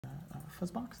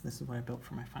fuzzbox. This is what I built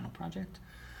for my final project.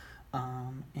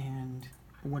 And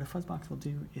what a fuzzbox will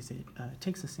do is it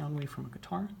takes a sound wave from a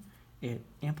guitar, it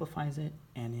amplifies it,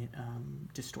 and it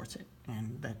distorts it.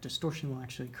 And that distortion will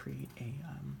actually create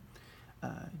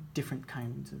different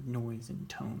kinds of noise and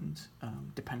tones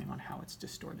depending on how it's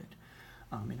distorted.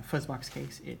 In a fuzzbox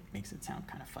case, it makes it sound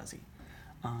kind of fuzzy.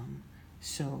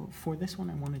 So for this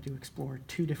one, I wanted to explore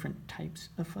two different types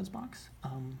of fuzzbox.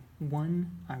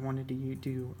 One, I wanted to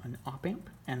do an op amp,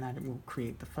 and that it will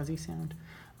create the fuzzy sound.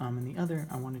 And the other,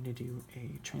 I wanted to do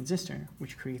a transistor,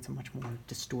 which creates a much more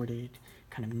distorted,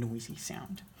 kind of noisy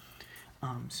sound.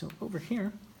 So over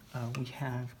here, we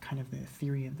have kind of the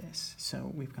theory of this.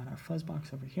 So we've got our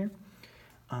fuzzbox over here,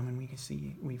 and we can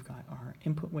see we've got our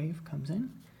input wave comes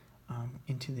in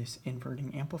into this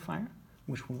inverting amplifier,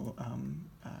 which will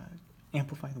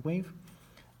amplify the wave.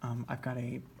 I've got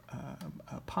a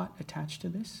pot attached to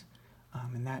this,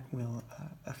 and that will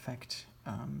affect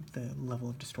the level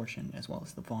of distortion as well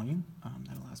as the volume.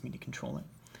 That allows me to control it.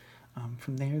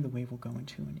 From there, the wave will go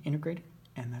into an integrator,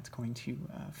 and that's going to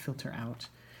filter out,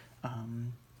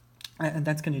 and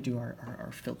that's going to do our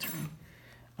filtering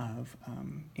of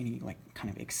any like kind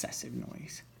of excessive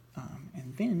noise.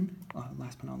 And then,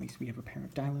 last but not least, we have a pair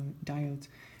of diodes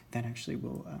that actually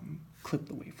will clip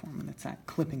the waveform, and it's that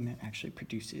clipping that actually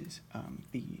produces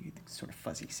the sort of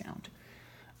fuzzy sound.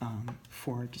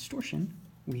 For distortion,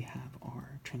 we have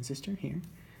our transistor here,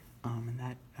 and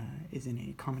that is in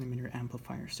a common emitter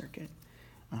amplifier circuit.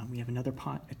 We have another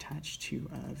pot attached to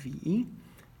VE,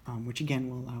 which again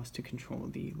will allow us to control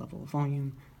the level of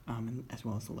volume as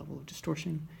well as the level of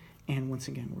distortion. And once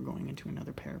again, we're going into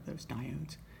another pair of those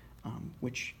diodes,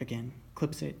 which again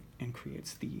clips it and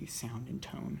creates the sound and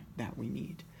tone that we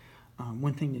need.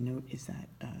 One thing to note is that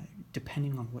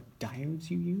depending on what diodes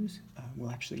you use will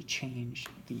actually change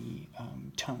the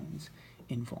tones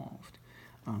involved.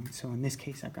 So in this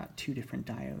case, I've got two different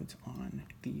diodes on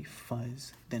the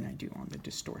fuzz than I do on the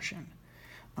distortion.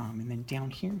 And then down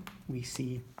here, we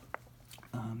see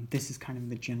this is kind of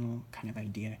the general kind of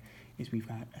idea, is we've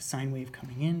got a sine wave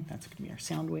coming in, that's going to be our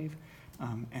sound wave,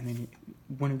 and then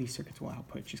one of these circuits will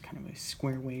output just kind of a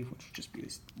square wave, which will just be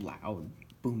this loud,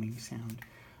 booming sound,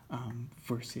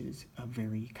 versus a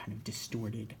very kind of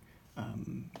distorted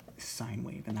sine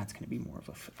wave, and that's going to be more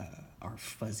of our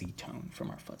fuzzy tone from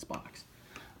our fuzz box.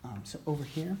 So over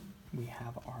here, we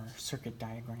have our circuit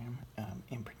diagram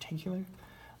in particular,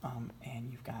 and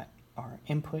you've got our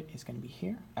input is going to be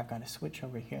here. I've got a switch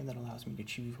over here that allows me to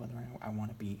choose whether I want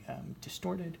to be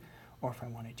distorted or if I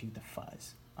want to do the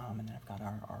fuzz. And then I've got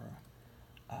our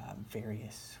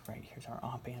various, right, here's our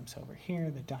op amps over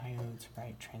here, the diodes,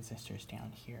 right, transistors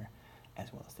down here,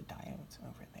 as well as the diodes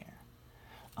over there.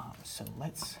 So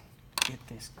let's get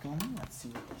this going. Let's see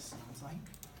what this sounds like.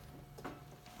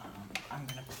 I'm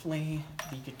going to play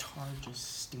the guitar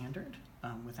just standard,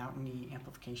 without any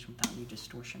amplification, without any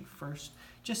distortion first,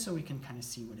 just so we can kind of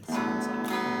see what it sounds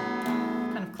like.